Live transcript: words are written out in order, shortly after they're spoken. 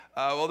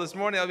Well, this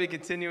morning I'll be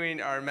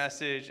continuing our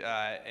message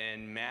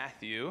in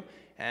Matthew,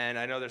 and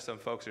I know there's some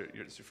folks,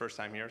 it's your first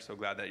time here, so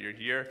glad that you're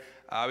here.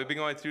 We've been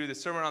going through the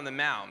Sermon on the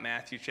Mount,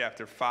 Matthew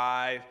chapter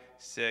 5,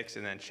 6,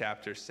 and then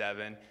chapter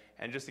 7,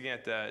 and just again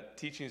at the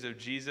teachings of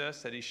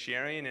Jesus that he's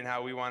sharing and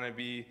how we want to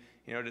be,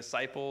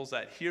 disciples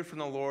that hear from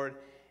the Lord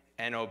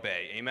and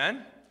obey.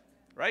 Amen?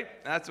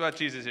 Right? That's what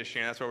Jesus is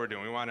sharing. That's what we're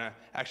doing. We want to,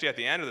 actually at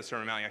the end of the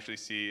Sermon on the Mount, you actually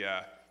see...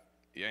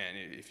 and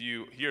if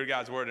you hear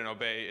God's word and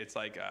obey, it's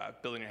like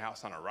building your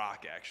house on a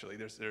rock, actually.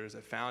 There's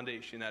a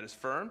foundation that is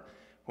firm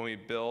when we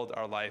build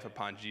our life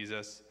upon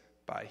Jesus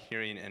by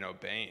hearing and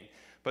obeying.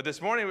 But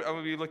this morning, I'm going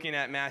to be looking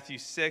at Matthew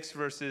 6,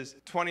 verses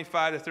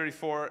 25 to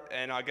 34,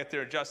 and I'll get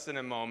there just in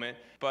a moment.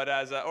 But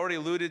as I already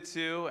alluded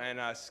to, and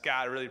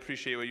Scott, I really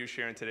appreciate what you're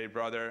sharing today,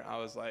 brother. I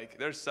was like,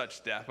 there's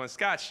such depth. When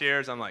Scott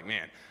shares, I'm like,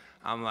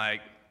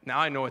 now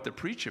I know what to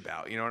preach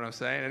about. You know what I'm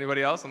saying?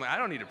 Anybody else? I'm like, I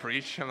don't need to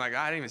preach. I'm like,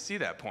 I didn't even see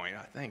that point.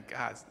 Thank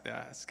God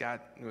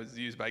Scott was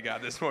used by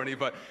God this morning.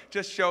 But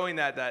just showing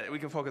that we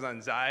can focus on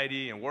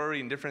anxiety and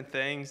worry and different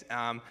things.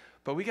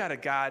 But we got a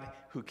God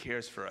who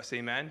cares for us.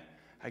 Amen?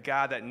 A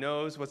God that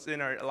knows what's in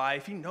our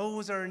life. He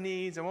knows our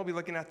needs, and we'll be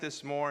looking at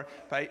this more.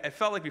 But I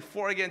felt like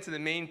before I get into the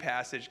main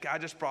passage,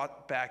 God just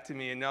brought back to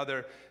me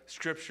another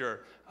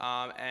scripture.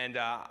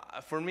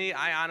 For me,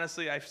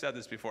 I've said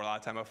this before a lot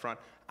of time up front,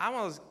 I'm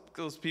one of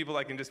those people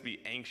that can just be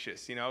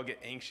anxious, get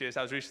anxious.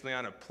 I was recently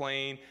on a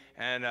plane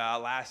and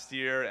last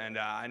year, and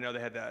I know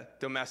they had the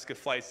domestic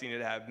flights needed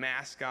to have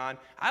masks on.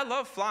 I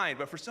love flying,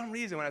 but for some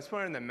reason, when I was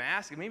putting on the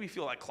mask, it made me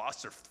feel like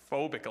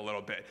claustrophobic a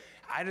little bit.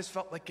 I just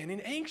felt like getting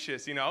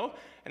anxious, and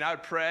I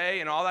would pray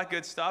and all that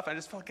good stuff. I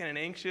just felt getting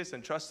anxious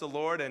and trust the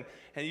Lord, and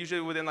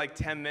usually within like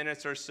 10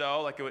 minutes or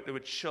so, like it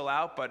would chill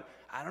out, but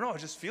I don't know, I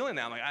was just feeling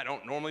that. I'm like, I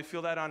don't normally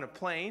feel that on a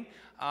plane,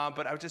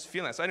 but I was just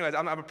feeling that. So anyways,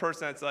 I'm a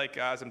person that's like,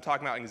 as I'm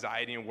talking about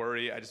anxiety and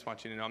worry, I just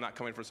want you to know I'm not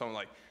coming from someone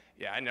like,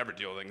 yeah, I never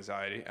deal with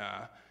anxiety.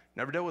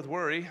 Never dealt with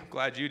worry. I'm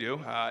glad you do.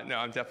 No,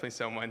 I'm definitely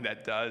someone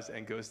that does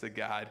and goes to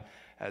God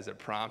as a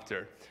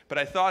prompter. But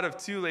I thought of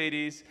two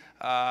ladies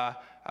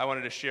I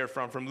wanted to share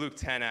from Luke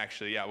 10,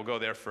 actually. Yeah, we'll go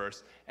there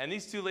first. And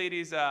these two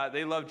ladies,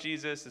 they love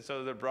Jesus, and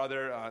so their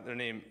brother, their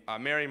name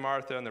Mary,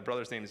 Martha, and their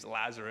brother's name is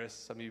Lazarus.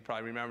 Some of you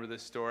probably remember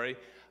this story.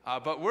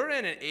 But we're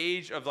in an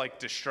age of like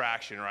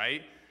distraction,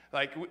 right?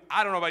 Like,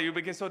 I don't know about you, but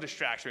we get so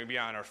distracted. We can be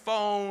on our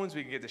phones.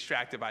 We can get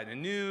distracted by the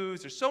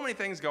news. There's so many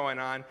things going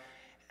on.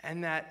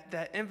 And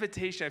that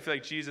invitation I feel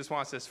like Jesus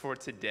wants us for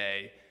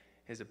today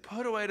is to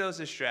put away those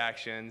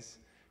distractions,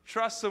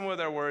 trust him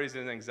with our worries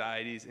and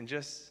anxieties, and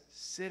just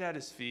sit at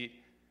his feet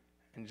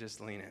and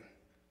just lean in.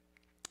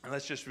 And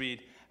let's just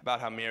read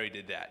about how Mary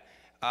did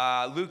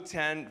that. Luke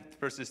 10,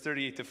 verses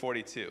 38 to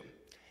 42.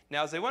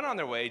 Now, as they went on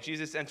their way,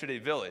 Jesus entered a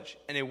village,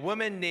 and a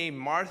woman named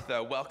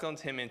Martha welcomed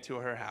him into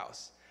her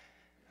house.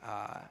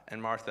 And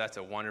Martha, that's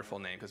a wonderful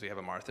name because we have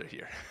a Martha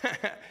here.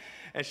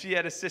 And she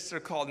had a sister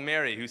called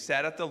Mary who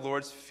sat at the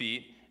Lord's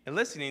feet and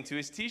listening to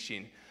his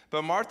teaching.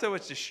 But Martha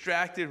was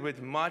distracted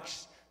with much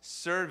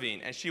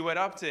serving, and she went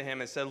up to him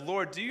and said,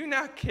 Lord, do you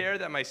not care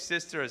that my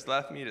sister has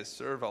left me to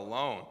serve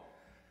alone?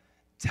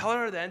 Tell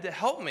her then to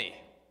help me.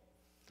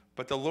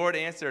 But the Lord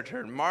answered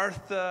her,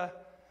 Martha,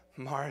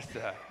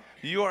 Martha,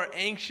 you are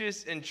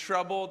anxious and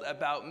troubled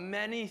about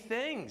many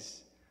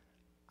things.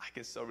 I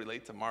can so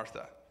relate to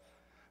Martha.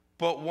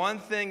 But one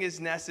thing is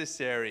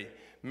necessary.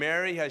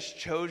 Mary has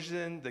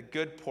chosen the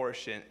good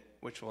portion,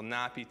 which will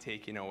not be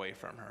taken away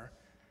from her.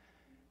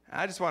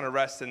 I just want to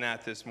rest in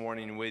that this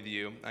morning with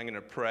you. I'm going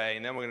to pray,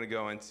 and then we're going to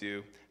go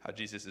into how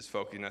Jesus is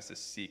focusing us to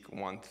seek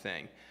one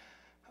thing,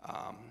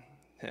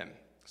 him.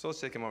 So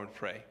let's take a moment to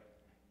pray.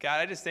 God,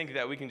 I just think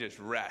that we can just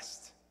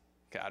rest,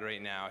 God,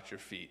 right now at your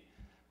feet.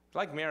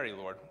 Like Mary,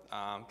 Lord.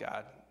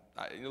 God,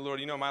 Lord,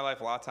 my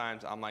life a lot of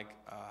times, I'm like,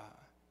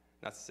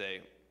 not to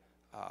say,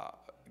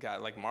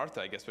 God, like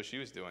Martha, I guess what she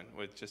was doing,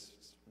 with just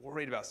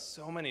worried about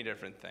so many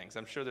different things.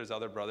 I'm sure there's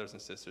other brothers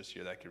and sisters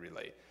here that could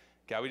relate.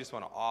 God, we just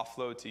want to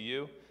offload to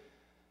you.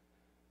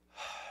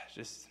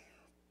 Just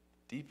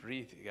deep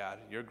breathe, God,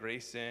 your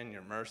grace in,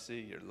 your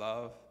mercy, your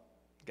love.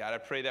 God, I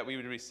pray that we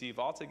would receive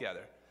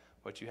altogether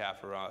what you have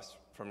for us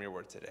from your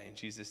word today. In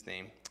Jesus'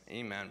 name,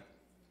 amen.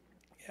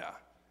 Yeah.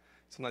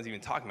 Sometimes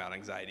even talking about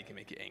anxiety can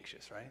make you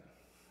anxious, right?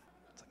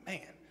 It's like,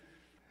 man.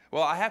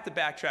 Well, I have to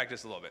backtrack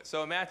just a little bit.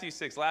 So in Matthew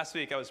 6, last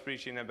week I was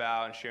preaching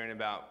about and sharing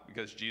about,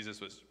 because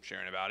Jesus was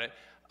sharing about it,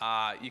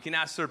 you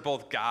cannot serve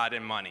both God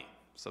and money.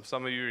 So if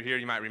some of you are here,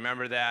 you might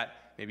remember that.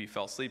 Maybe you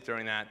fell asleep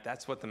during that.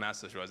 That's what the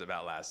message was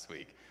about last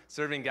week.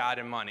 Serving God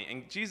and money.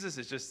 And Jesus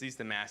is he's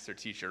the master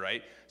teacher,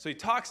 right? So he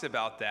talks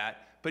about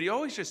that, but he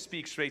always just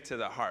speaks straight to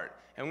the heart.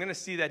 And we're going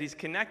to see that he's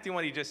connecting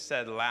what he just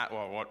said,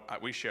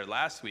 what we shared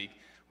last week,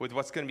 with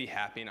what's going to be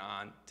happening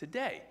on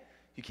today.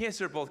 You can't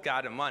serve both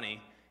God and money.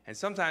 And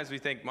sometimes we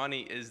think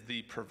money is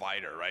the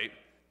provider, right?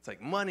 It's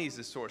like money's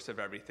the source of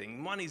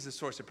everything. Money's the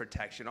source of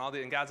protection.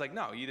 And God's like,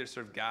 no, you either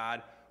serve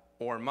God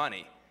or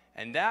money.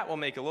 And that will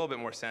make a little bit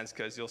more sense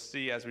because you'll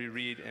see as we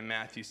read in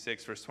Matthew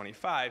 6, verse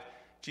 25,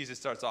 Jesus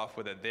starts off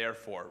with a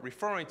therefore,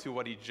 referring to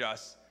what he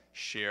just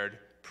shared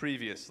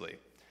previously.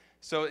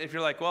 So if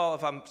you're like, well,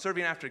 if I'm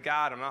serving after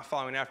God, I'm not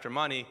following after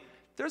money,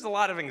 there's a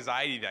lot of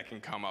anxiety that can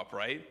come up,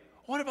 right?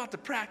 What about the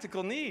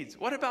practical needs?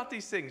 What about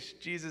these things?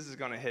 Jesus is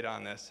going to hit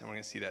on this, and we're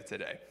going to see that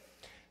today.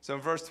 So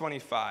in verse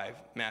 25,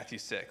 Matthew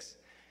 6,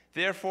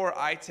 therefore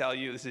I tell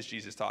you, this is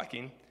Jesus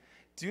talking,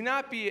 do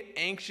not be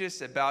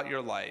anxious about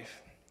your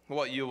life,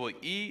 what you will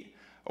eat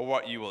or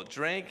what you will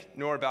drink,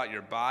 nor about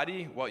your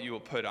body, what you will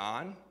put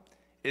on.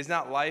 Is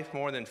not life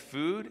more than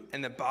food,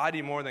 and the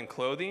body more than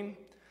clothing?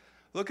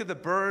 Look at the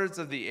birds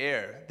of the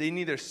air. They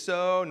neither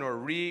sow nor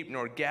reap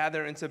nor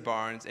gather into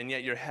barns, and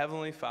yet your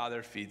heavenly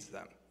Father feeds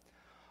them.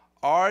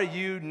 Are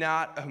you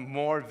not of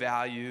more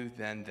value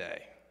than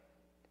they?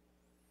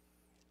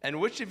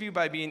 And which of you,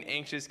 by being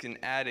anxious, can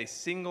add a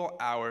single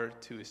hour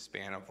to his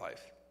span of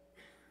life?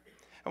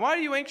 And why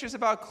are you anxious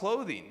about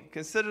clothing?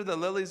 Consider the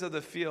lilies of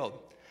the field,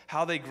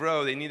 how they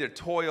grow. They neither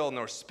toil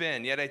nor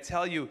spin. Yet I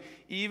tell you,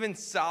 even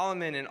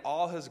Solomon in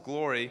all his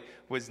glory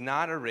was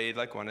not arrayed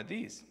like one of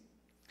these.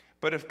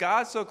 But if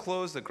God so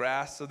clothes the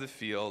grass of the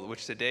field,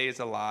 which today is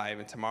alive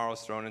and tomorrow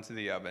is thrown into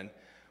the oven,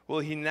 will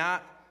he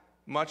not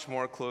much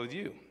more clothe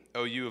you,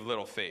 O you of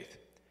little faith?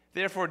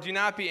 Therefore do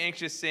not be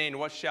anxious, saying,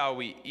 what shall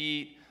we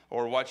eat,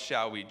 or what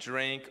shall we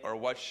drink, or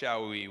what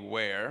shall we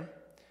wear?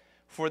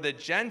 For the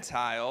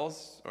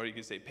Gentiles, or you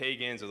can say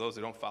pagans, or those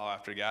who don't follow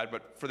after God,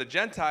 but for the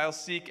Gentiles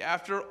seek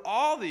after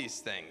all these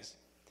things.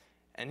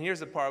 And here's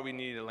the part we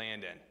need to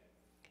land in.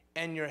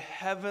 And your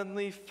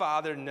heavenly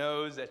Father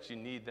knows that you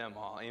need them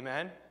all.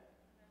 Amen?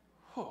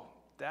 Whew,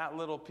 that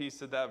little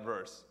piece of that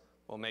verse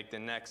will make the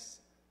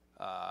next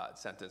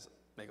sentence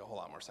make a whole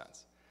lot more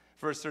sense.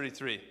 Verse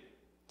 33.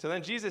 So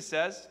then Jesus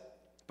says,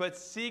 but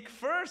seek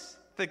first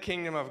the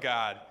kingdom of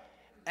God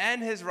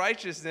and his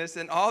righteousness,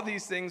 and all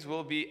these things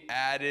will be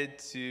added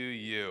to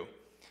you.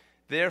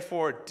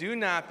 Therefore, do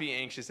not be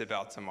anxious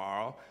about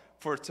tomorrow,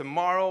 for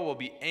tomorrow will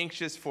be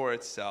anxious for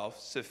itself.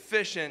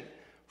 Sufficient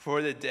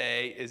for the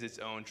day is its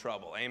own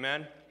trouble.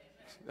 Amen?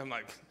 I'm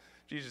like,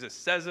 Jesus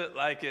just says it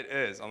like it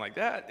is. I'm like,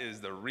 that is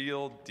the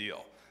real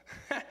deal.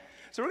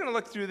 So we're going to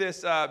look through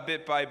this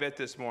bit by bit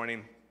this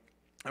morning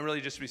and really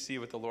just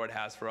receive what the Lord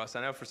has for us.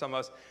 I know for some of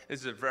us, this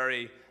is a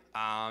very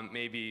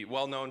maybe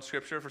well-known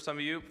scripture for some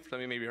of you. Some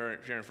of you may be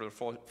hearing for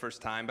the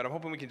first time, but I'm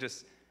hoping we can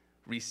just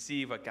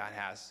receive what God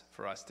has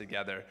for us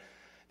together.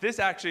 This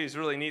actually is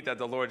really neat that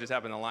the Lord just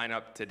happened to line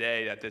up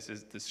today that this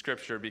is the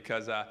scripture,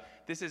 because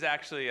this is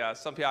actually,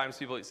 sometimes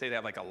people say they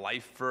have like a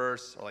life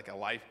verse or like a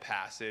life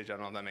passage. I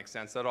don't know if that makes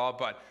sense at all,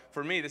 but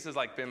for me, this has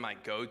like been my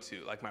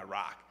go-to, like my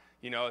rock.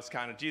 You know, it's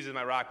kind of Jesus is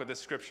my rock, but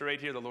this scripture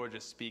right here, the Lord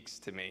just speaks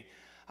to me.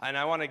 And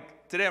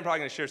today I'm probably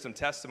going to share some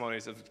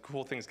testimonies of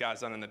cool things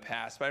God's done in the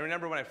past. But I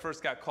remember when I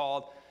first got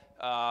called,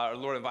 the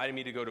Lord invited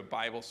me to go to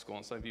Bible school.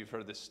 And some of you have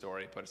heard this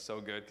story, but it's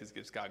so good because it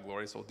gives God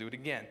glory, so we'll do it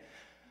again.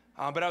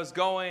 But I was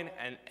going,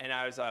 and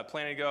I was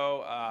planning to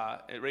go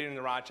right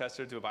into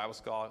Rochester to a Bible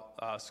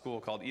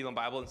school called Elam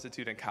Bible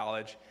Institute in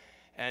college.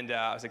 And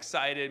I was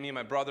excited. Me and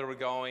my brother were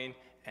going,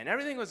 and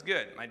everything was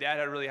good. My dad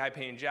had a really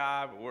high-paying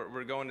job.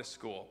 We're going to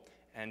school.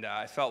 And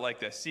I felt like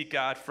to seek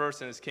God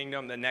first in his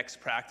kingdom. The next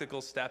practical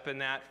step in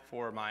that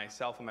for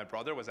myself and my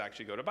brother was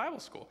actually go to Bible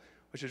school,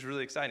 which was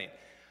really exciting.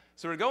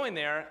 So we're going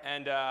there,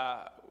 and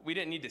we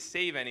didn't need to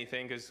save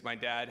anything because my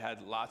dad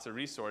had lots of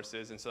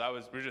resources, and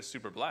so we were just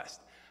super blessed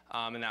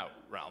in that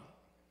realm.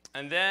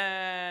 And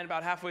then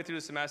about halfway through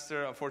the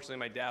semester, unfortunately,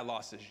 my dad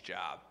lost his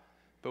job.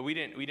 But we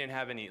didn't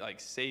have any like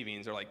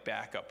savings or like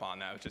backup on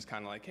that. It was just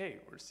kind of like, hey,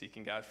 we're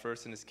seeking God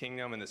first in his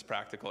kingdom in this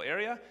practical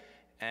area,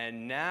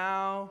 and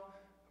now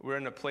we're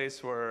in a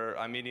place where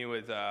I'm meeting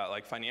with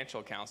like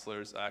financial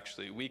counselors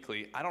actually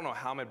weekly. I don't know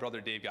how my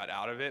brother Dave got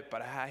out of it,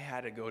 but I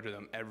had to go to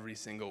them every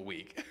single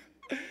week.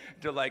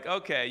 They're like,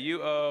 okay,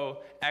 you owe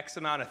X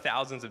amount of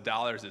thousands of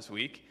dollars this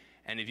week,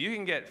 and if you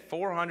can get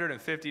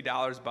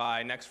 $450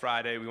 by next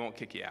Friday, we won't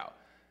kick you out.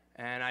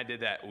 And I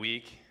did that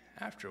week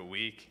after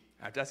week.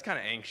 That's kind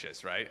of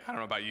anxious, right? I don't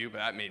know about you, but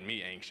that made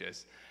me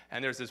anxious.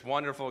 And there's this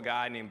wonderful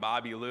guy named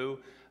Bobby Lou.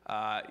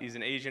 He's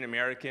an Asian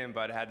American,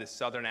 but had this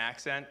Southern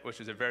accent, which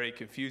was a very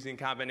confusing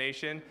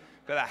combination.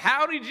 But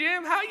howdy,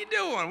 Jim, how you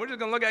doing? We're just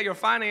gonna look at your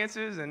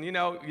finances, and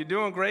you're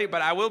doing great,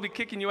 but I will be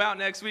kicking you out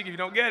next week if you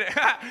don't get it.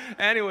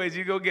 Anyways,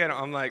 you go get it.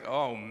 I'm like,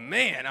 oh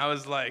man, I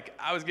was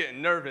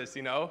getting nervous,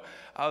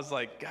 I was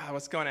like, God,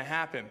 what's gonna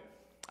happen?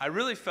 I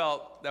really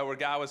felt that where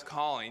God was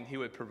calling, he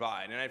would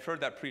provide. And I've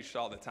heard that preached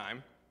all the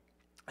time.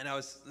 And I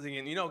was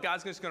thinking,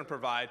 God's just gonna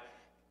provide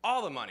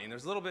all the money. And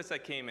there's little bits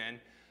that came in.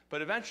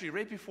 But eventually,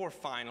 right before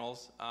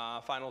finals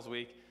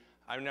week,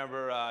 I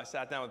remember I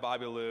sat down with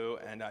Bobby Lou,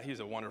 and he's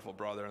a wonderful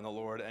brother in the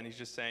Lord, and he's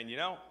just saying,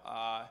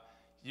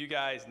 you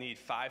guys need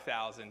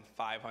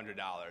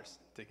 $5,500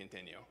 to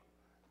continue.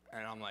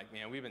 And I'm like,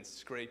 man, we've been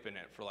scraping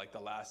it for like the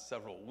last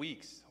several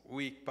weeks,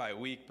 week by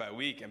week by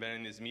week. I've been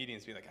in these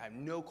meetings being like, I have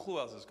no clue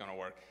how this is going to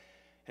work.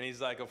 And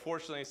he's like,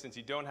 unfortunately, since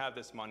you don't have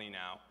this money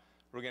now,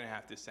 we're going to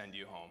have to send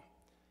you home.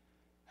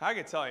 I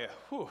can tell you,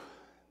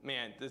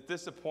 man, the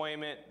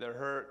disappointment, the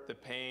hurt, the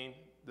pain,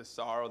 the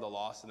sorrow, the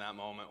loss in that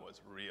moment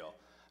was real.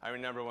 I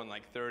remember when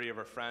like 30 of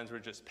our friends were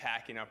just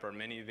packing up our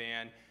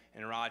minivan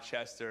in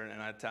Rochester,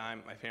 and at the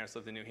time, my parents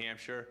lived in New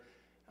Hampshire.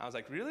 I was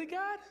like, really,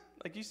 God?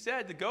 Like you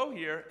said to go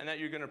here and that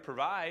you're going to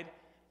provide,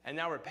 and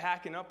now we're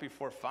packing up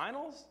before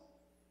finals?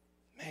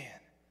 Man,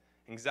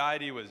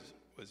 anxiety was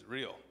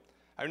real.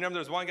 I remember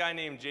there was one guy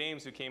named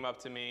James who came up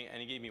to me,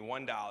 and he gave me $1.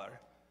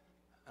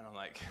 And I'm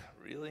like,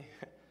 really?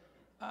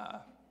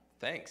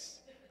 Thanks.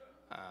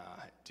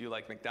 Do you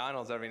like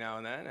McDonald's every now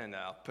and then? And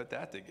I'll put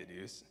that to good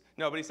use.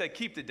 No, but he said,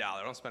 keep the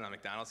dollar. Don't spend on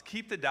McDonald's.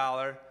 Keep the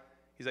dollar.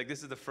 He's like,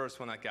 this is the first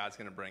one that God's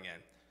going to bring in.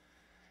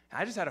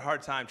 And I just had a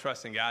hard time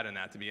trusting God in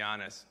that, to be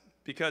honest,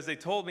 because they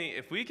told me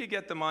if we could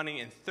get the money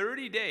in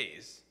 30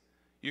 days,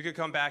 you could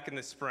come back in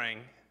the spring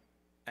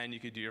and you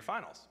could do your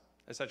finals.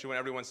 Essentially, when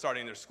everyone's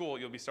starting their school,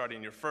 you'll be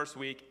starting your first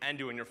week and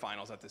doing your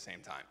finals at the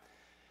same time.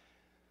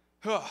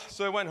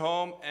 So I went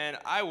home, and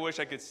I wish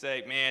I could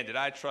say, man, did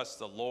I trust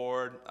the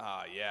Lord?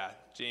 Yeah,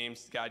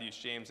 God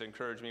used James to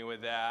encourage me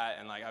with that,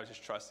 and I was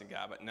just trusting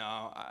God. But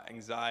no,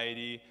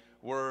 anxiety,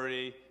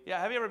 worry.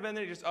 Yeah, have you ever been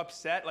there just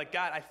upset? Like,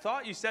 God, I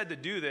thought you said to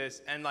do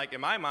this, and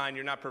in my mind,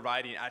 you're not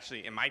providing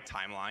actually in my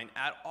timeline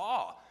at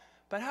all.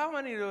 But how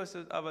many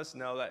of us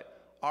know that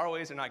our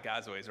ways are not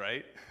God's ways,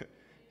 right?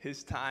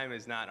 His time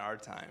is not our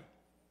time.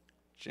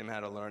 Jim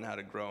had to learn how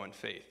to grow in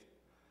faith.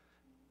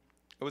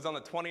 It was on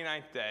the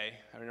 29th day.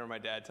 I remember my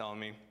dad telling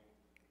me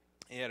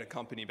he had a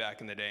company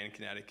back in the day in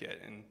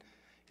Connecticut, and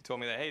he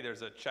told me that, hey,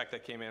 there's a check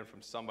that came in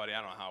from somebody.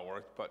 I don't know how it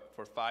worked, but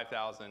for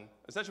 $5,000.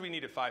 Essentially, we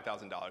needed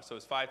 $5,000. So it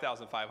was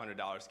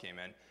 $5,500 came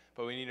in,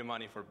 but we needed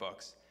money for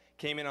books.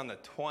 Came in on the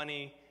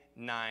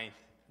 29th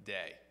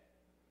day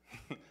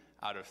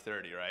out of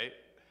 30, right?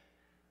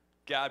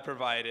 God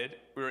provided.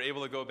 We were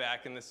able to go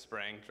back in the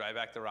spring, drive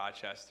back to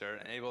Rochester,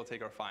 and able to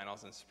take our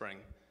finals in spring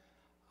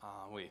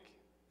week.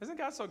 Isn't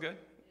God so good?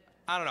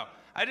 I don't know.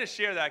 I just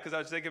share that because I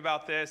was thinking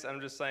about this. I'm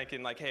just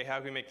thinking, hey, how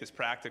can we make this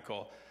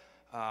practical?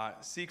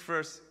 Seek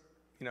first,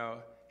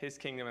 His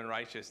kingdom and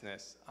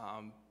righteousness.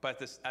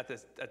 But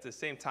at the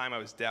same time, I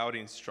was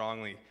doubting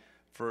strongly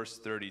verse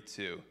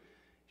 32.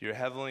 Your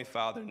heavenly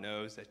Father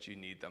knows that you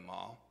need them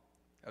all.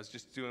 I was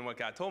just doing what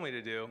God told me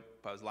to do,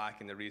 but I was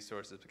lacking the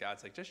resources. But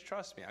God's like, just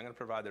trust me. I'm going to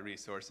provide the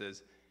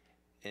resources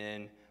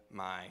in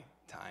my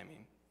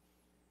timing.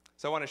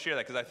 So I want to share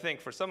that because I think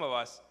for some of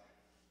us,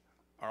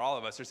 or all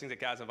of us, there's things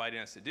that God's inviting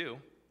us to do.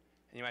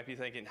 And you might be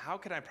thinking, how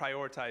can I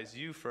prioritize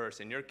you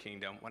first in your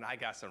kingdom when I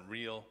got some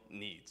real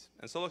needs?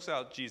 And so look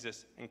how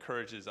Jesus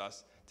encourages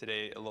us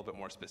today a little bit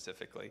more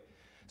specifically.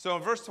 So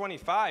in verse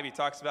 25, he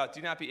talks about,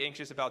 do not be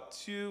anxious about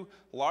two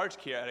large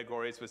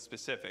categories with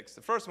specifics.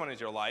 The first one is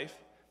your life,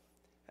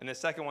 and the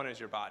second one is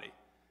your body.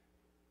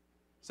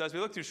 So as we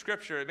look through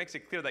Scripture, it makes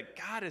it clear that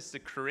God is the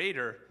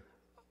creator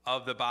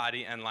of the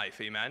body and life,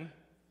 amen?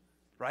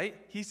 Right?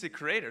 He's the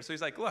creator. So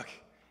he's like, look,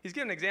 he's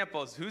giving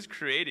examples who's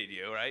created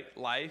you, right?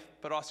 Life,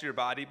 but also your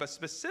body. But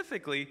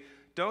specifically,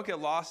 don't get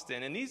lost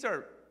in. And these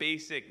are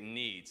basic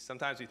needs.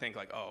 Sometimes we think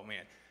oh,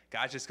 man,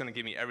 God's just going to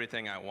give me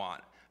everything I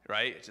want,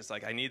 right? It's just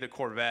I need the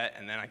Corvette,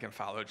 and then I can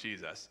follow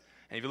Jesus.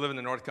 And if you live in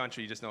the North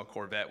Country, you just know a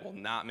Corvette will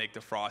not make the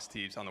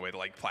Frosties on the way to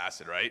Lake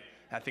Placid, right?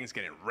 That thing's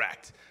getting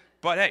wrecked.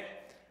 But hey,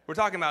 we're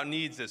talking about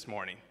needs this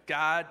morning.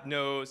 God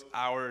knows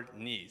our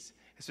needs.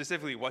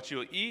 Specifically, what you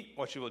will eat,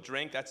 what you will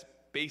drink, that's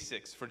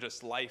basics for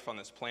just life on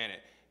this planet.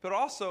 But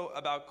also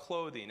about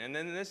clothing. And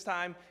then this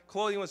time,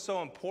 clothing was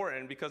so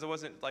important because it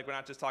wasn't we're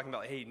not just talking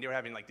about, hey, you're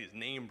having these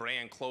name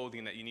brand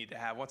clothing that you need to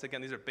have. Once again,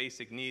 these are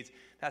basic needs.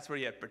 That's where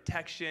you had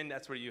protection.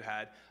 That's where you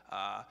had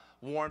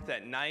warmth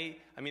at night.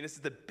 I mean, this is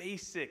the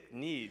basic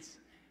needs.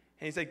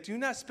 And he's like, do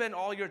not spend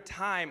all your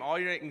time, all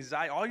your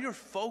anxiety, all your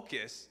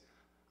focus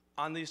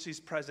on these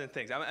present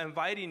things. I'm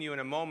inviting you in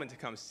a moment to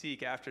come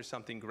seek after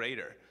something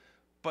greater.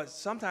 But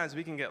sometimes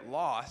we can get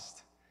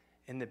lost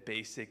in the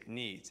basic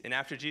needs. And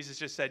after Jesus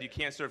just said you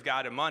can't serve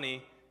God and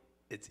money,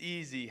 it's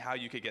easy how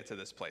you could get to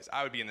this place.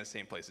 I would be in the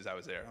same place as I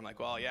was there. I'm like,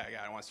 well, yeah,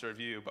 God, I want to serve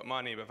you, but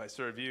money, but if I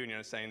serve you and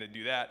you're saying to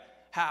do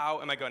that, how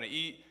am I going to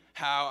eat?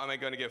 How am I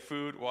going to get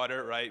food,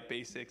 water, right?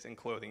 Basics and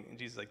clothing. And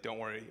Jesus is like, don't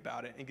worry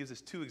about it. And he gives us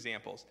two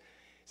examples.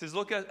 He says,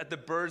 look at the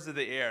birds of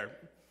the air.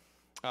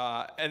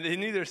 And they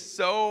neither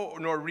sow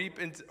nor reap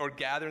or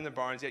gather in the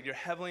barns, yet your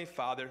heavenly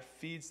Father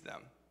feeds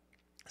them.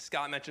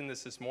 Scott mentioned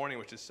this morning,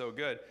 which is so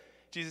good.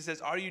 Jesus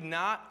says, are you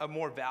not of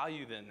more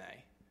value than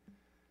they?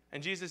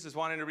 And Jesus is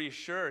wanting to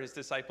reassure his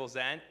disciples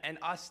then and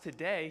us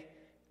today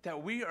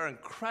that we are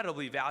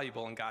incredibly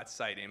valuable in God's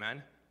sight,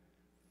 amen?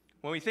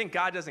 When we think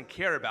God doesn't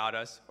care about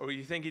us or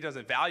we think he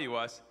doesn't value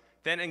us,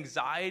 then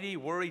anxiety,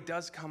 worry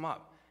does come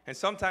up. And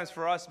sometimes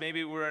for us,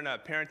 maybe we're in a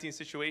parenting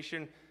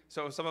situation.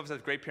 So some of us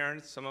have great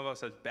parents, some of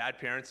us have bad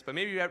parents, but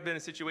maybe you have been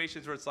in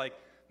situations where it's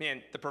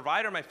man, the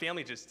provider of my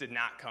family just did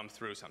not come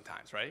through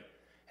sometimes, right?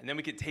 And then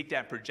we can take that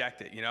and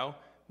project it,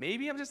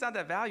 Maybe I'm just not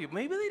that valuable.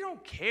 Maybe they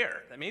don't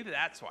care. Maybe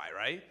that's why,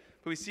 right?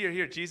 But we see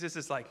here, Jesus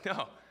is like,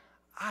 no,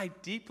 I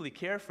deeply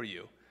care for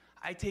you.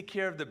 I take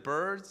care of the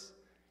birds,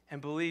 and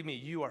believe me,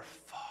 you are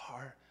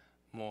far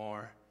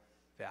more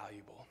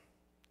valuable.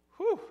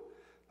 Whew,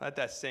 let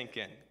that sink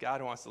in.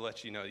 God wants to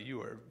let you know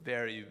you are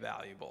very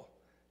valuable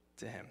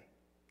to him.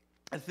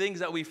 The things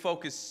that we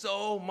focus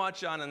so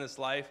much on in this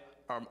life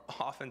are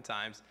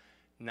oftentimes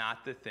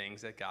not the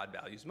things that God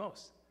values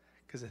most.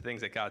 Because the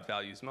things that God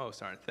values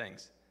most aren't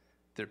things.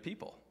 They're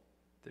people.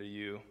 They're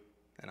you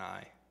and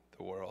I,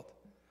 the world.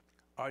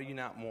 Are you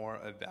not more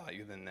of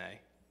value than they?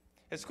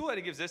 It's cool that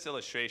he gives this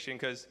illustration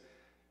because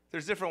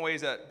there's different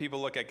ways that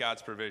people look at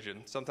God's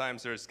provision.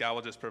 Sometimes God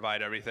will just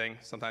provide everything.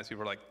 Sometimes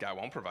people are like, God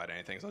won't provide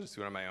anything, so I'll just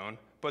do it on my own.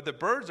 But the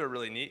birds are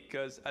really neat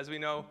because, as we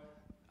know,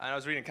 I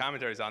was reading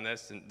commentaries on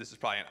this, and this is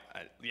probably,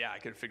 I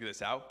could figure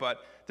this out,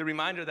 but the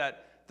reminder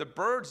that the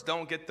birds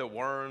don't get the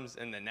worms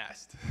in the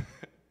nest,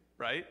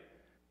 right?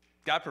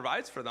 God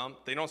provides for them.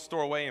 They don't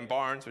store away in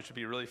barns, which would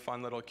be a really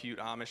fun little cute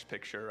Amish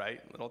picture, right?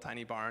 Little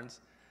tiny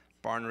barns,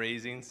 barn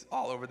raisings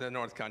all over the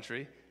North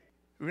Country.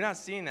 We're not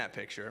seeing that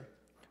picture,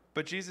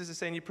 but Jesus is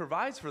saying he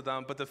provides for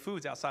them, but the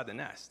food's outside the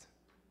nest.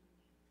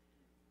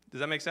 Does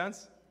that make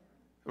sense?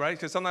 Right?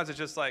 Because sometimes it's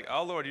just like,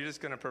 oh, Lord, you're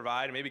just going to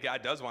provide. And maybe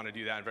God does want to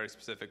do that in a very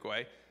specific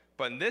way.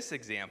 But in this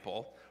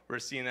example, we're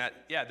seeing that,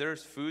 yeah,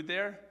 there's food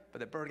there, but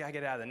the bird got to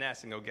get out of the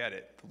nest and go get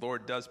it. The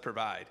Lord does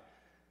provide.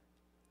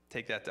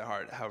 Take that to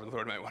heart, however the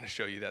Lord might want to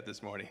show you that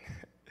this morning.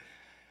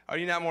 Are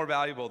you not more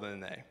valuable than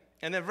they?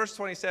 And then verse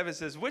 27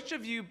 says, which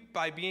of you,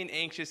 by being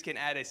anxious, can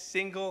add a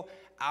single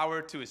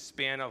hour to a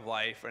span of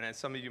life? And as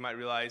some of you might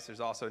realize, there's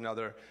also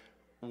another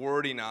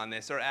wording on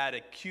this, or add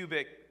a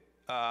cubit,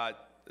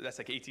 that's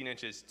like 18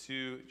 inches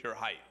to your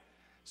height.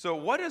 So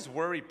what does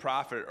worry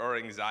profit or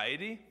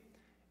anxiety?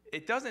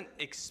 It doesn't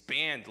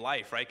expand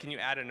life, right? Can you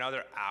add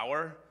another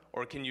hour,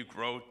 or can you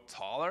grow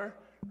taller,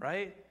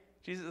 right?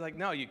 Jesus is like,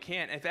 no, you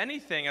can't. If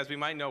anything, as we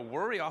might know,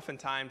 worry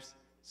oftentimes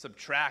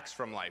subtracts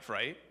from life,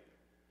 right?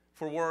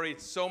 If we're worried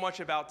so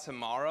much about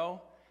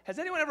tomorrow, has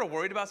anyone ever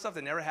worried about stuff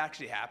that never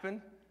actually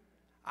happened?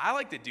 I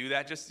like to do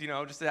that just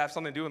to have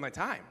something to do with my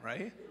time,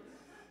 right?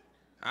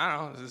 I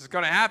don't know, this is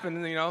going to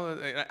happen,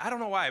 I don't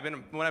know why.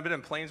 When I've been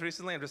in planes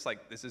recently, I'm just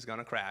like, this is going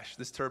to crash.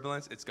 This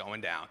turbulence, it's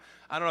going down.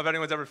 I don't know if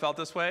anyone's ever felt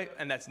this way,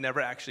 and that's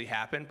never actually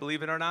happened,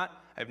 believe it or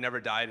not. I've never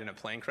died in a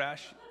plane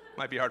crash.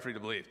 Might be hard for you to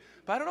believe.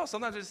 But I don't know,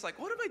 sometimes it's just like,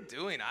 what am I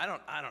doing? I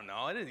don't know.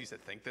 I didn't used to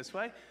think this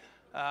way.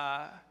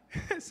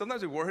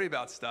 Sometimes we worry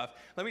about stuff.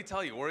 Let me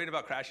tell you, worrying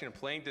about crashing a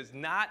plane does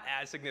not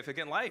add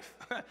significant life.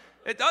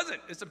 It doesn't.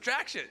 It's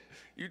subtraction.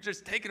 You're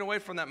just taken away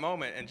from that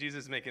moment, and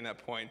Jesus is making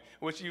that point,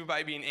 which you,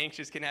 by being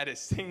anxious, can add a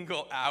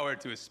single hour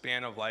to a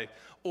span of life,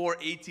 or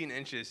 18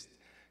 inches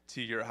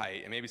to your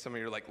height. And maybe some of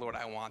you are like, Lord,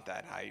 I want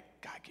that height.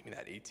 God, give me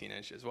that 18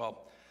 inches.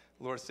 Well,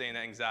 the Lord's saying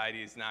that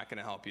anxiety is not going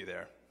to help you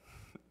there.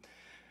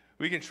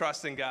 We can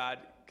trust in God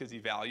because he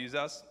values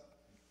us.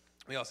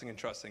 We also can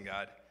trust in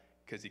God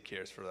because he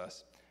cares for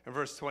us. In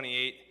verse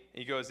 28,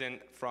 he goes in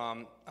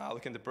from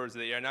looking at the birds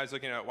of the air. Now he's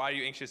looking at, why are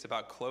you anxious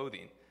about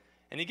clothing?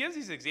 And he gives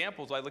these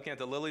examples by looking at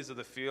the lilies of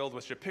the field,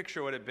 which a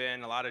picture would have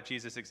been a lot of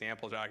Jesus'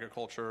 examples of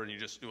agriculture, and you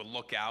just do a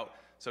lookout.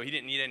 So he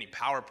didn't need any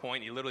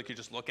PowerPoint. He literally could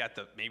just look at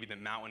maybe the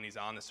mountain he's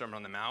on, the Sermon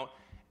on the Mount,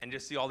 and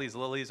just see all these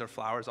lilies or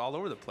flowers all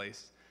over the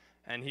place.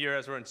 And here,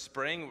 as we're in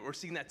spring, we're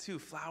seeing that too.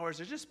 Flowers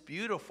are just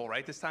beautiful,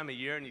 right, this time of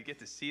year, and you get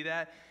to see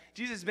that.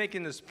 Jesus is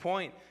making this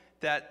point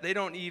that they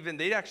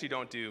actually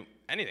don't do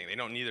anything. They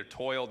don't neither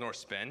toil nor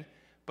spin.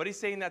 But he's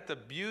saying that the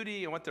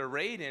beauty and what they're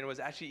arrayed in was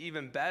actually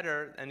even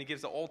better. And he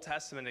gives the Old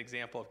Testament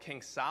example of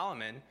King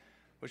Solomon,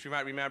 which you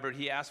might remember.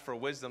 He asked for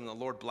wisdom. The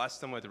Lord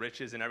blessed him with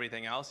riches and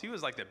everything else. He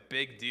was like the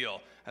big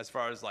deal as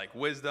far as like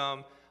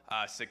wisdom,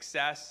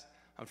 success.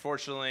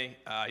 Unfortunately,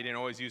 he didn't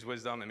always use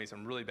wisdom and made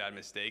some really bad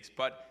mistakes.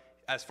 But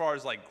as far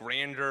as like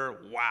grandeur,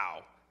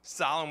 wow,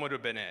 Solomon would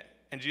have been it.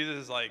 And Jesus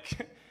is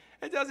like,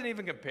 it doesn't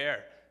even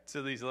compare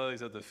to these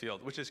lilies of the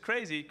field, which is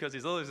crazy because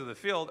these lilies of the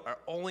field are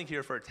only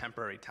here for a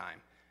temporary time.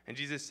 And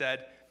Jesus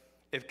said,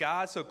 if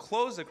God so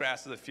clothes the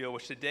grass of the field,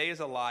 which today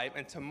is alive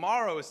and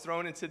tomorrow is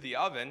thrown into the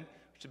oven,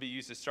 which will be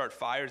used to start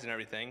fires and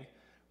everything,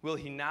 will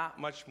he not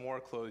much more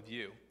clothe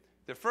you?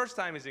 The first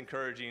time he's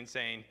encouraging,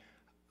 saying,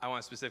 I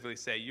want to specifically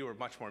say you are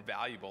much more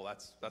valuable.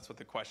 That's what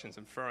the question's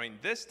inferring.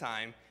 This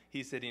time,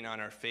 he's hitting on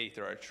our faith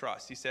or our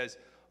trust. He says,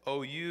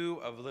 O you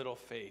of little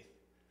faith.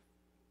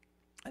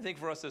 I think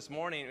for us this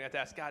morning, we have to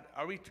ask God,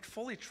 are we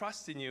fully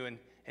trusting you in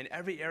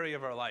every area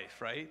of our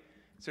life, right?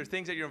 Is there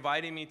things that you're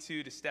inviting me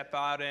to step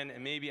out in,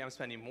 and maybe I'm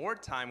spending more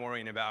time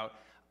worrying about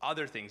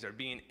other things or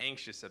being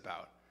anxious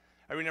about?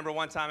 I remember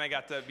one time I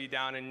got to be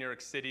down in New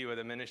York City with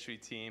a ministry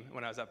team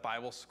when I was at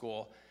Bible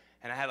school,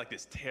 and I had like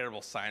this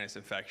terrible sinus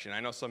infection. I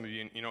know some of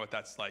you know what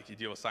that's like. You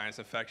deal with sinus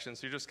infections,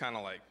 so you're just kind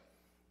of like,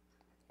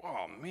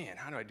 oh man,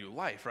 how do I do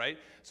life, right?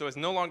 So it's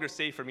no longer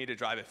safe for me to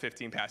drive a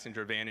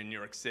 15-passenger van in New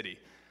York City.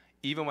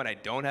 Even when I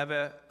don't have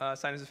a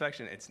sinus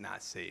infection, it's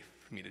not safe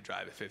for me to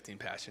drive a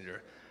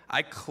 15-passenger.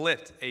 I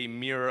clipped a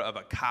mirror of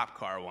a cop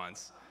car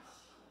once,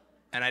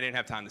 and I didn't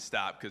have time to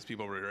stop because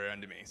people were rear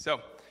ending me.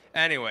 So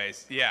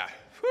anyways, yeah.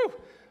 Whew.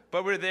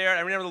 But we're there. I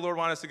remember the Lord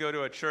wanted us to go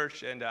to a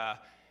church, and where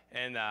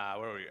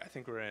were we? I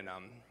think we're in,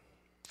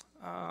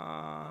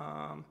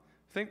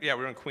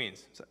 we're in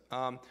Queens. So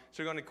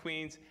we're going to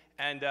Queens,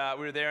 and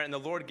we were there, and the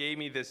Lord gave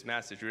me this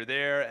message. We were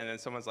there, and then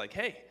someone's like,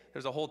 hey,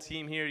 there's a whole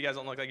team here. You guys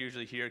don't look like you're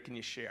usually here. Can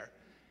you share?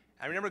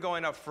 I remember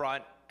going up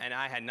front, and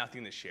I had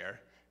nothing to share,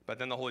 but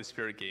then the Holy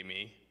Spirit gave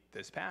me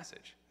this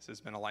passage. This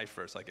has been a life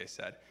verse, like I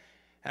said.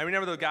 And I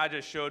remember that God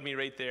just showed me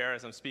right there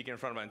as I'm speaking in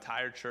front of an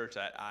entire church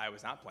that I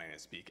was not planning to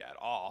speak at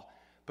all.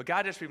 But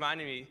God just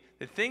reminded me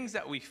the things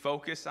that we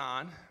focus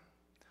on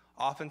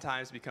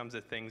oftentimes becomes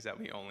the things that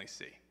we only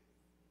see,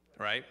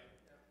 right?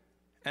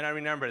 And I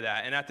remember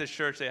that. And at this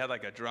church, they had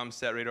like a drum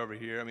set right over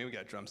here. I mean, we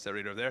got a drum set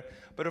right over there.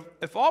 But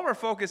if all we're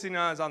focusing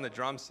on is on the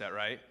drum set,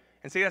 right?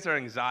 And say that's our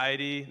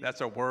anxiety,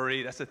 that's our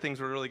worry, that's the things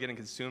we're really getting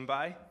consumed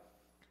by.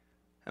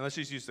 And let's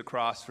just use the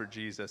cross for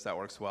Jesus. That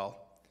works well.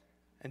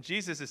 And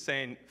Jesus is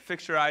saying,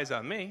 fix your eyes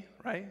on me,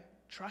 right?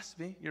 Trust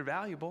me. You're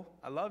valuable.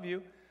 I love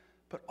you.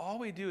 But all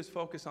we do is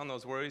focus on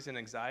those worries and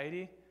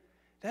anxiety.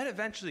 That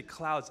eventually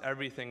clouds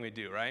everything we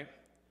do, right?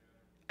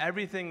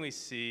 Everything we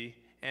see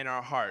in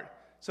our heart.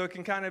 So it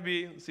can kind of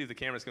be, let's see if the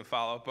cameras can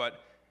follow,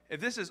 but if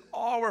this is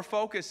all we're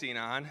focusing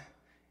on,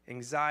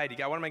 anxiety,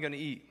 God, what am I going to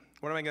eat?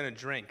 What am I going to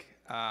drink?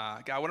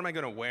 God, what am I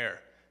going to wear?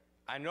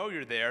 I know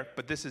you're there,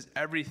 but this is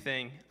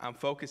everything I'm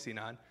focusing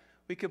on.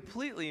 We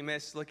completely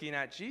miss looking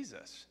at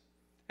Jesus.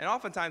 And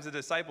oftentimes the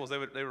disciples, they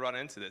would run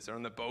into this. They're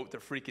on the boat, they're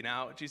freaking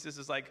out. Jesus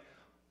is like,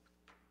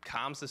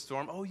 calms the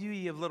storm. Oh,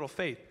 you have little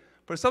faith.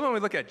 But sometimes we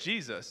look at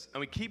Jesus,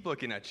 and we keep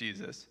looking at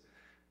Jesus,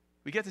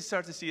 we get to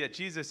start to see that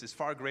Jesus is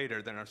far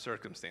greater than our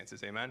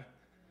circumstances, amen?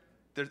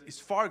 He's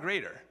far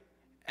greater.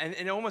 And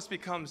it almost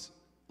becomes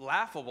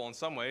laughable in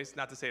some ways,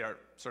 not to say our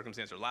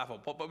circumstances are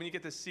laughable, but when you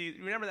get to see,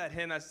 remember that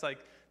hymn that's like,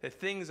 the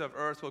things of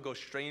earth will go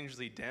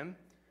strangely dim,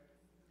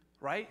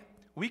 right?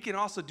 We can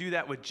also do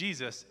that with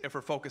Jesus if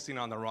we're focusing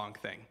on the wrong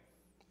thing.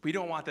 We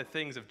don't want the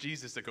things of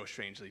Jesus to go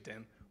strangely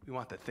dim. We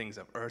want the things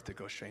of earth to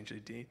go strangely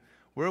dim.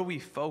 Where we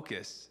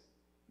focus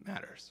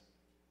matters.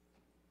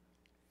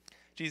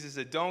 Jesus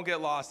said, don't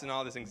get lost in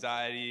all this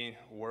anxiety,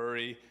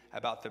 worry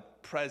about the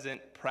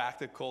present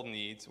practical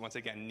needs. Once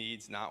again,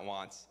 needs, not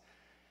wants,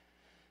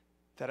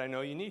 that I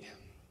know you need.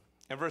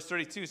 And verse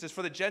 32 says,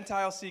 for the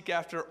Gentiles seek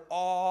after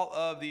all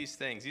of these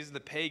things. These are the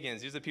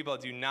pagans. These are the people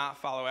that do not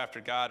follow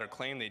after God or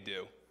claim they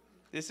do.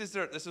 This is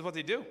what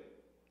they do.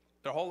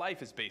 Their whole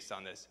life is based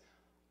on this.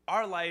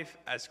 Our life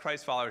as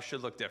Christ followers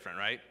should look different,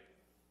 right?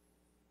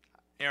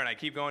 Aaron, I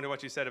keep going to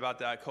what you said about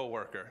that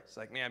coworker. It's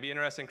like, man, I'd be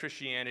interested in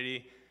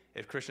Christianity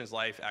if Christians'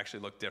 life actually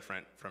looked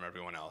different from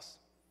everyone else.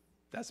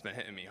 That's been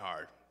hitting me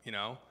hard, you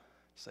know?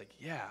 It's like,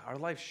 yeah, our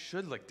life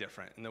should look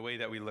different in the way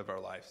that we live our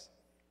lives.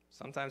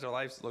 Sometimes our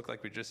lives look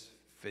like we're just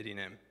fitting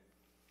in.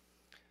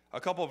 A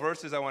couple of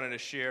verses I wanted to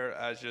share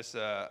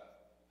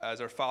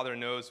as our Father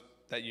knows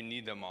that you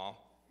need them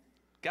all.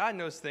 God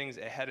knows things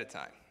ahead of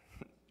time.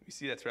 We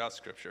see that throughout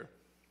Scripture.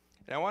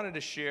 And I wanted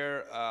to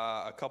share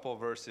a couple of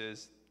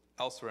verses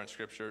elsewhere in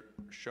Scripture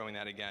showing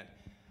that again.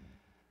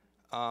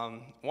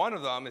 One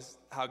of them is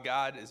how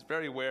God is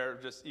very aware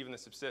of just even the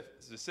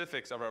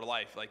specifics of our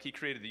life. Like he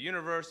created the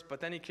universe,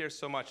 but then he cares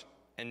so much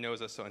and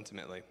knows us so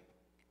intimately.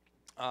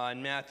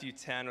 In Matthew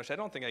 10, which I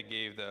don't think I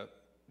gave the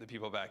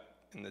people back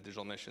in the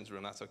digital missions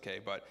room, that's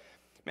okay, but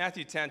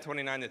Matthew 10,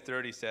 29 to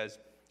 30 says,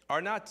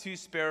 are not two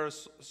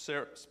sparrows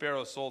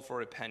sold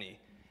for a penny,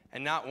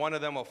 and not one of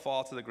them will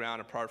fall to the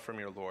ground apart from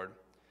your Lord?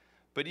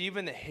 But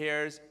even the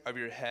hairs of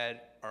your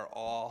head are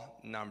all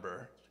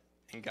numbered,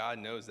 and God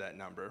knows that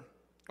number,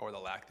 or the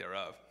lack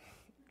thereof.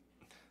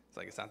 It's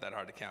like it's not that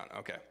hard to count.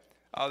 Okay.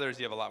 Others,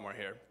 you have a lot more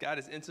hair. God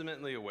is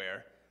intimately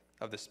aware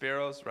of the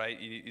sparrows, right?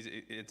 He's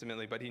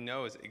intimately, but he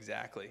knows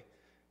exactly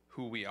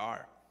who we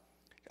are.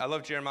 I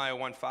love Jeremiah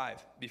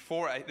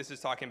 1:5. This is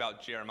talking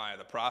about Jeremiah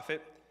the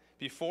prophet.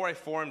 Before I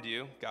formed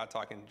you, God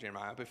talking to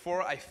Jeremiah,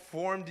 before I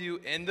formed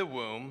you in the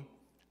womb,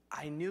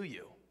 I knew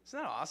you. Isn't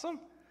that awesome?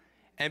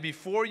 And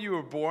before you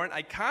were born,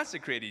 I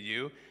consecrated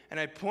you, and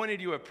I appointed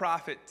you a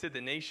prophet to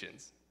the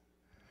nations.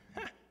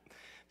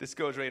 This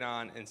goes right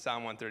on in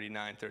Psalm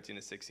 139, 13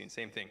 to 16.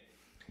 Same thing.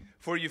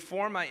 For you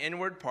formed my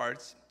inward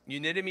parts.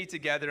 You knitted me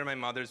together in my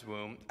mother's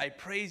womb. I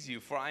praise you,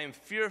 for I am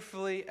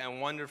fearfully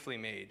and wonderfully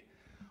made.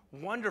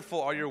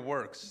 Wonderful are your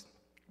works.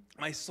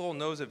 My soul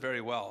knows it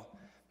very well.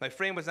 My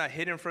frame was not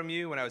hidden from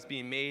you when I was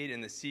being made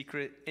in the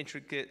secret,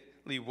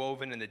 intricately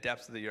woven in the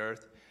depths of the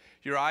earth.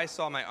 Your eyes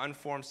saw my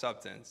unformed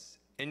substance.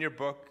 In your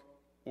book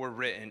were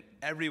written,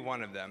 every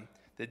one of them,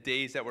 the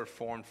days that were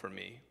formed for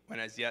me, when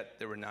as yet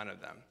there were none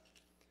of them.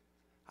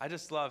 I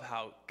just love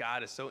how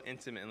God is so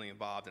intimately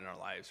involved in our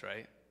lives,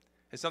 right?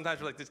 And sometimes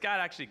we're like, does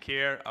God actually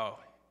care? Oh,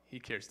 he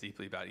cares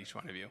deeply about each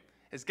one of you.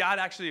 Is God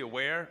actually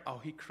aware? Oh,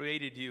 he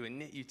created you and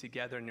knit you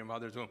together in your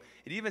mother's womb.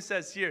 It even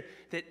says here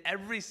that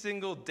every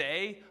single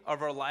day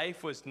of our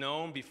life was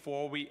known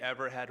before we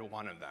ever had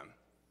one of them.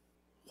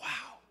 Wow.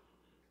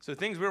 So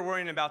things we're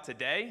worrying about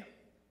today,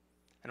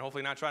 and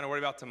hopefully not trying to worry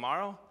about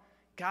tomorrow,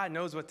 God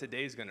knows what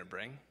today's going to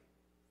bring.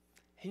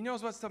 He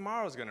knows what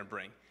tomorrow's going to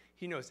bring.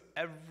 He knows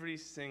every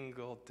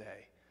single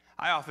day.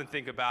 I often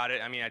think about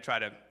it. I mean,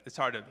 it's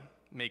hard to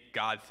make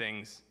God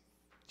things,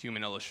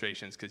 human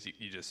illustrations, because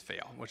you just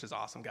fail, which is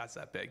awesome. God's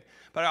that big.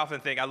 But I often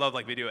think, I love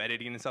like video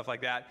editing and stuff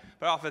like that,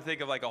 but I often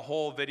think of like a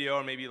whole video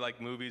or maybe like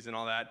movies and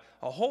all that,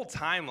 a whole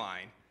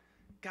timeline.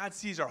 God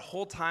sees our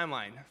whole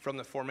timeline from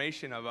the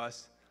formation of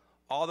us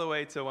all the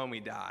way to when we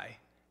die.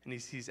 And he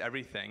sees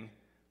everything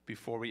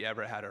before we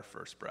ever had our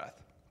first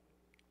breath.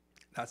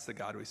 That's the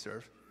God we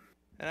serve.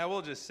 And I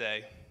will just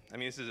say,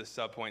 this is a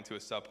subpoint to a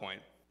subpoint,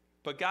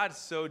 but God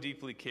so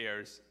deeply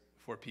cares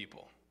for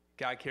people.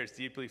 God cares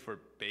deeply for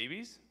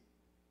babies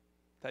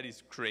that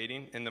he's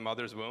creating in the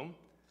mother's womb.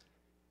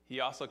 He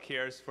also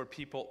cares for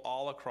people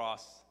all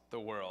across the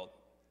world.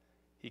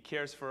 He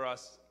cares for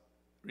us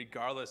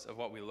regardless of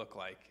what we look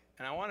like.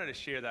 And I wanted to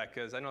share that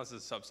because I know this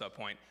is a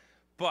sub-point,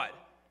 but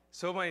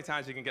so many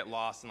times we can get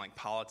lost in like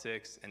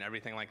politics and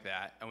everything like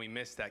that, and we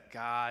miss that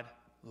God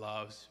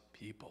loves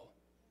people,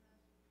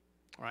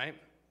 right?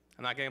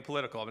 I'm not getting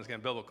political, I'm just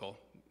getting biblical,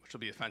 which will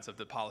be offensive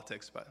to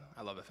politics, but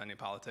I love offending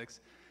politics.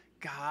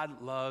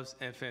 God loves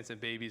infants and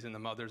babies in the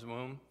mother's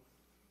womb.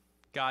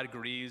 God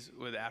grieves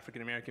with the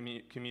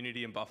African-American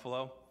community in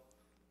Buffalo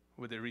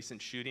with the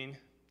recent shooting.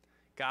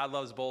 God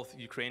loves both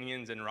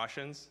Ukrainians and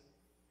Russians.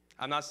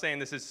 I'm not saying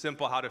this is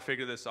simple how to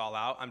figure this all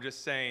out. I'm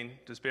just saying,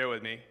 just bear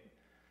with me,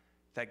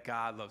 that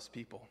God loves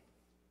people.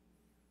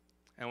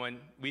 And when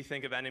we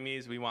think of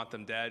enemies, we want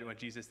them dead. When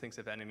Jesus thinks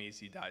of enemies,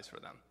 he dies for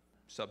them.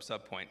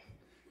 Sub-point.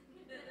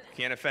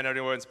 Can't offend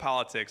everyone's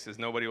politics, as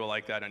nobody will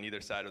like that on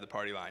either side of the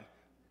party line.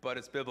 But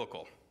it's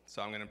biblical,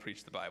 so I'm going to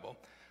preach the Bible.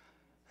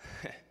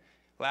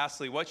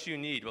 Lastly, what you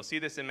need. We'll see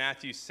this in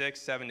Matthew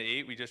 6, 7 to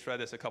 8. We just read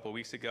this a couple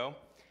weeks ago.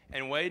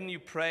 And when you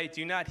pray,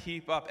 do not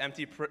heap up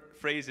empty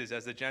phrases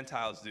as the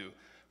Gentiles do,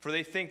 for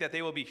they think that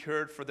they will be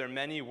heard for their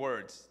many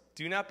words.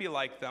 Do not be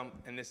like them.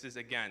 And this is,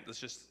 again, let's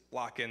just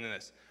lock into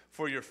this.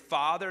 For your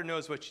Father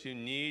knows what you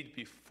need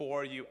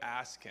before you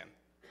ask him.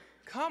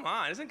 Come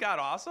on, isn't God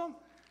awesome?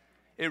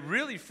 It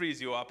really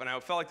frees you up, and I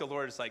felt like the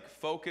Lord is like,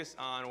 focus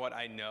on what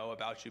I know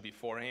about you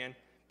beforehand,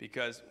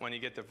 because when you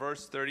get to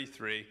verse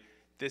 33,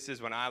 this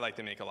is when I like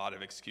to make a lot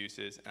of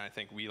excuses, and I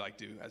think we like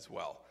to as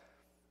well.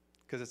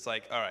 Because it's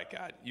like, all right,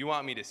 God, you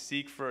want me to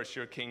seek first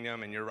your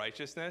kingdom and your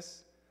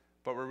righteousness,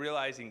 but we're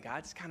realizing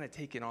God's kind of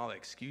taking all the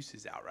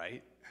excuses out,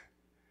 right?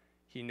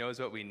 He knows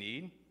what we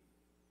need.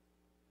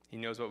 He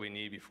knows what we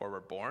need before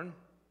we're born.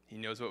 He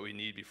knows what we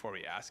need before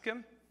we ask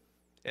him.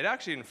 It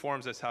actually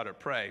informs us how to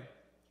pray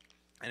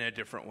in a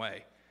different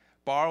way.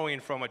 Borrowing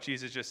from what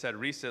Jesus just said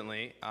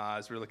recently,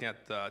 as we were looking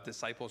at the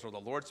disciples or the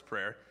Lord's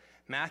Prayer,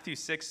 Matthew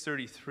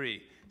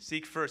 6:33,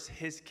 seek first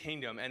his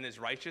kingdom and his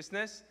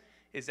righteousness,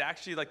 is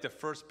actually like the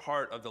first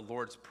part of the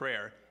Lord's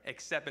Prayer,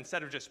 except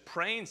instead of just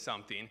praying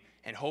something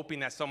and hoping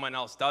that someone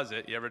else does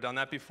it. You ever done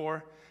that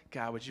before?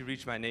 God, would you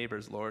reach my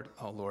neighbors, Lord?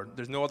 Oh, Lord,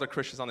 there's no other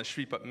Christians on the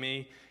street but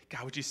me.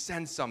 God, would you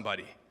send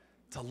somebody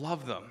to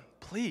love them?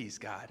 Please,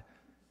 God,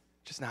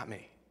 just not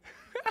me.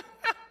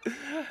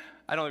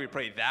 I don't think we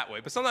pray that way,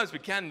 but sometimes we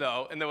can,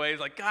 though, in the way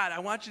it's like, God, I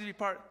want you to be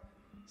part.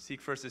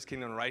 Seek first his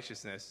kingdom and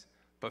righteousness.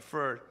 But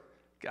for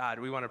God,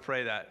 we want to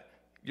pray that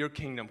your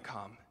kingdom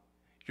come,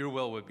 your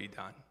will would be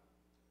done.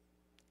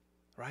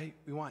 Right?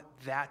 We want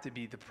that to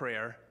be the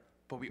prayer,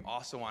 but we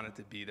also want it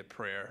to be the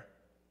prayer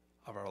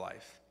of our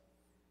life.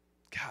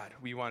 God,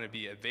 we want to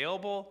be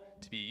available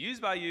to be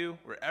used by you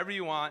wherever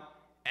you want,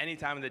 any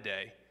time of the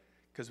day,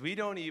 because we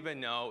don't even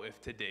know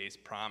if today's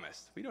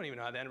promised. We don't even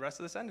know how the rest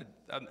of this end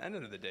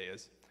of the day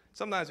is.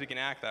 Sometimes we can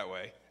act that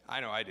way. I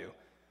know I do.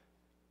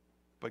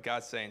 But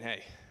God's saying,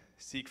 hey,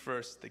 seek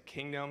first the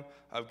kingdom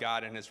of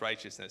God and his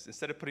righteousness.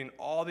 Instead of putting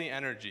all the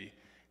energy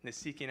into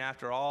seeking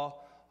after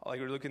all,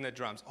 like we're looking at the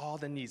drums, all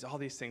the needs, all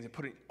these things, and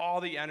putting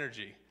all the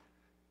energy.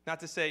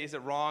 Not to say, is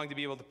it wrong to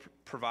be able to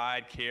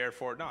provide, care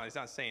for? No, he's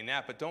not saying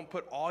that. But don't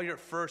put all your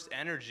first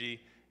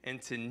energy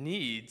into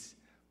needs.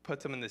 Put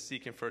them in the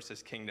seeking first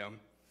his kingdom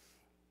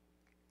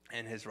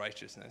and his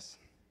righteousness.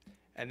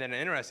 And then an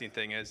interesting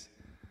thing is,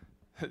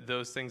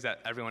 those things that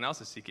everyone else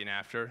is seeking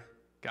after,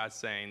 God's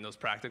saying those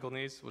practical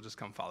needs will just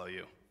come follow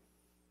you.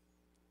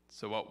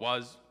 So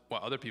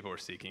what other people were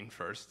seeking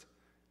first,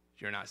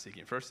 you're not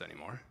seeking first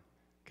anymore.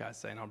 God's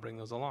saying, I'll bring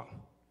those along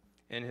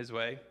in his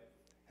way,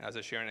 as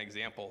I share an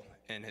example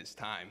in his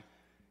time.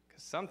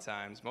 Because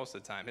sometimes, most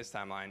of the time, his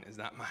timeline is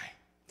not my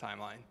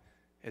timeline.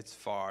 It's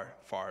far,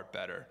 far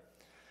better.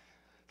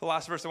 The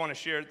last verse I want to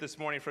share this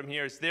morning from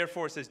here is,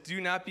 therefore, it says,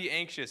 do not be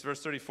anxious,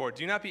 verse 34,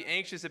 do not be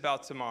anxious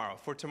about tomorrow,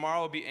 for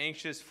tomorrow will be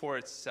anxious for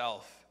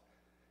itself.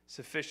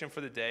 Sufficient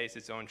for the day is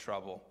its own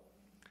trouble.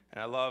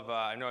 And I love,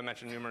 I know I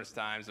mentioned numerous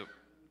times,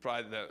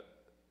 probably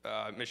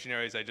the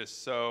missionaries I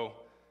just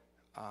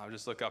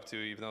look up to,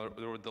 even though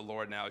they're with the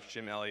Lord now. It's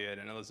Jim Elliot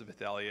and Elizabeth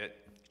Elliot.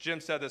 Jim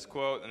said this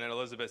quote, and then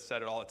Elizabeth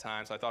said it all the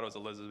time, so I thought it was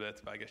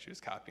Elizabeth, but I guess she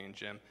was copying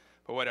Jim.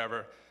 But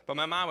whatever. But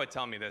my mom would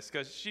tell me this,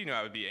 because she knew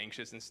I would be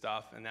anxious and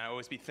stuff, and I'd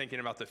always be thinking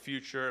about the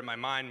future. My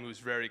mind moves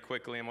very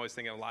quickly. I'm always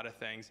thinking of a lot of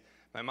things.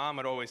 My mom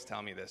would always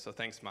tell me this, so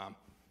thanks, Mom,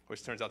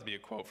 which turns out to be a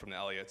quote from the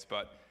Elliots.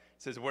 But it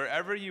says,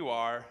 wherever you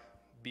are,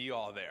 be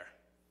all there.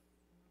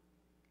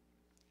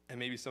 And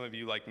maybe some of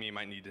you, like me,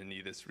 might need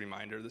this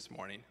reminder this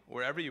morning.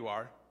 Wherever you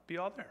are, be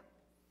all there.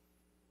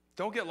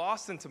 Don't get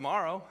lost in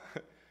tomorrow.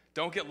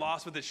 Don't get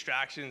lost with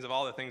distractions of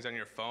all the things on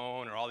your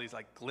phone or all these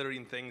like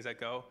glittering things that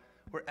go.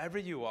 Wherever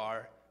you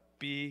are,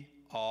 be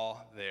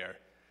all there.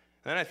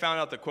 And then I found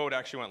out the quote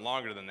actually went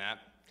longer than that.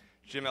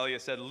 Jim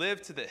Elliot said,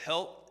 live to the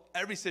hilt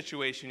every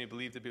situation you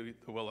believe to be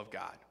the will of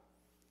God.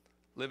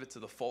 Live it to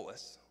the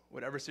fullest.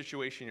 Whatever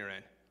situation you're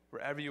in,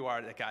 wherever you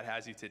are that God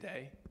has you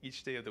today,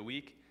 each day of the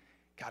week,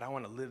 God, I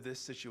want to live this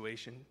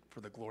situation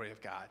for the glory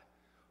of God,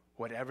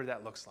 whatever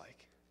that looks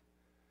like.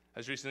 I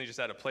was recently just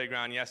at a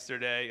playground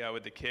yesterday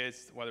with the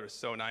kids. The weather was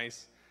so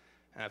nice.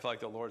 And I felt like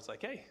the Lord's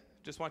like, hey,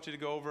 just want you to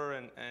go over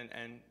and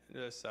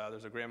there's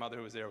a grandmother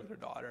who was there with her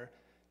daughter.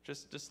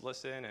 Just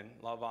listen and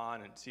love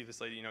on and see if this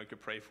lady, you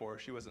could pray for her.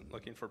 She wasn't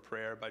looking for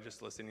prayer, but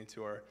just listening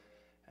to her.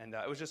 And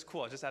it was just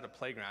cool. I was just at a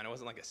playground. It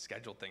wasn't like a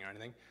scheduled thing or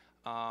anything.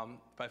 But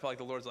I felt like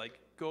the Lord's like,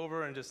 go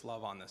over and just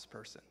love on this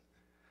person.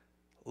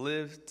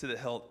 Live to the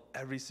hilt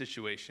every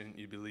situation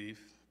you believe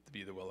to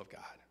be the will of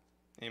God.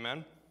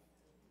 Amen?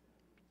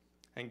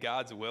 And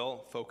God's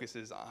will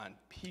focuses on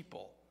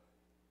people,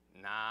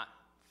 not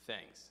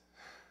things.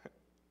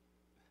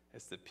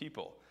 It's the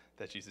people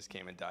that Jesus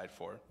came and died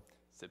for.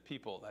 It's the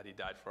people that he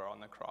died for on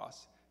the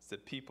cross. It's the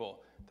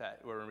people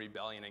that were in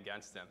rebellion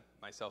against him,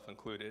 myself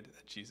included,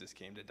 that Jesus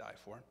came to die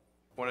for.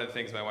 One of the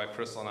things my wife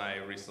Crystal and I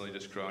recently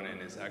just grown in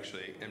is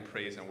actually in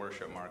praise and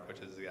worship, Mark, which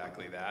is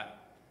exactly that.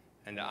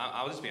 And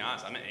I'll just be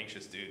honest, I'm an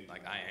anxious dude.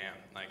 Like, I am.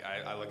 Like,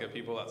 I look at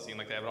people that seem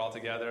like they have it all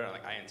together.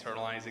 Like, I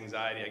internalize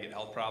anxiety. I get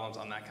health problems.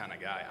 I'm that kind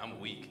of guy. I'm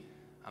weak.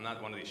 I'm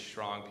not one of these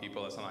strong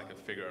people that's not I can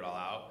figure it all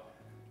out.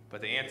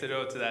 But the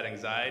antidote to that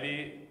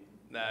anxiety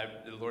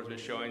that the Lord's been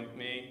showing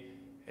me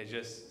is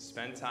just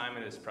spend time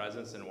in his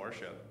presence and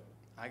worship.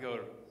 I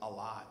go a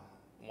lot.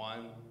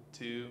 1,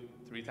 2,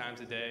 3 times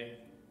a day.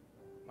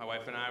 My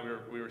wife and I,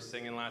 we were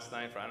singing last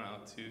night for,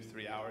 2,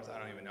 3 hours. I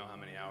don't even know how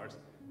many hours.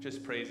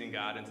 Just praising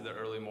God into the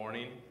early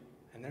morning.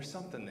 And there's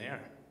something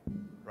there,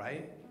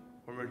 right?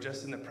 When we're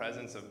just in the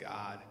presence of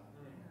God,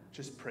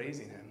 just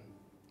praising him.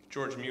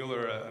 George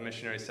Mueller, a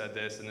missionary, said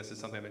this, and this is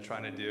something I've been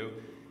trying to do.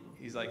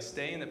 He's like,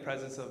 stay in the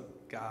presence of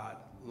God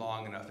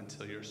long enough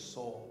until your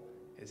soul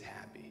is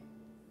happy.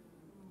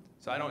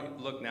 So I don't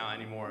look now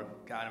anymore,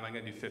 God, am I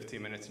going to do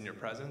 15 minutes in your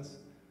presence?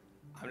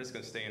 I'm just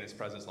going to stay in his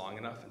presence long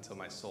enough until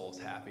my soul is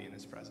happy in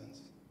his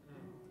presence.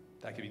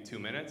 That could be 2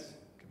 minutes,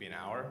 could be an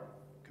hour,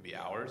 could be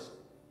hours.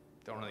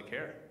 Don't really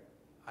care.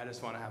 I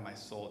just want to have my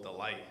soul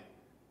delight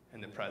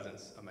in the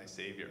presence of my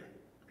Savior.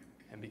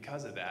 And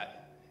because of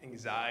that,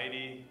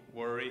 anxiety,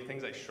 worry,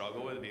 things I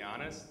struggle with, to be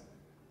honest,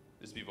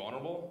 just be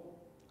vulnerable,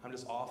 I'm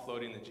just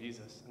offloading to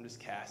Jesus. I'm just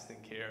casting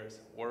cares,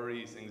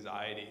 worries,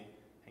 anxiety,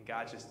 and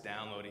God's just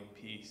downloading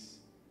peace,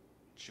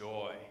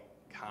 joy,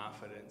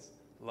 confidence,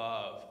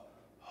 love,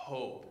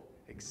 hope,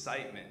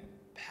 excitement,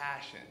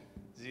 passion,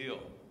 zeal,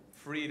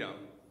 freedom,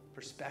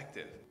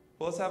 perspective.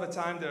 Well, let's have a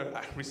time to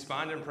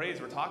respond in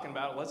praise. We're talking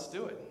about it. Let's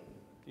do it.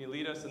 Can you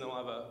lead us, and then we'll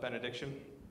have a benediction?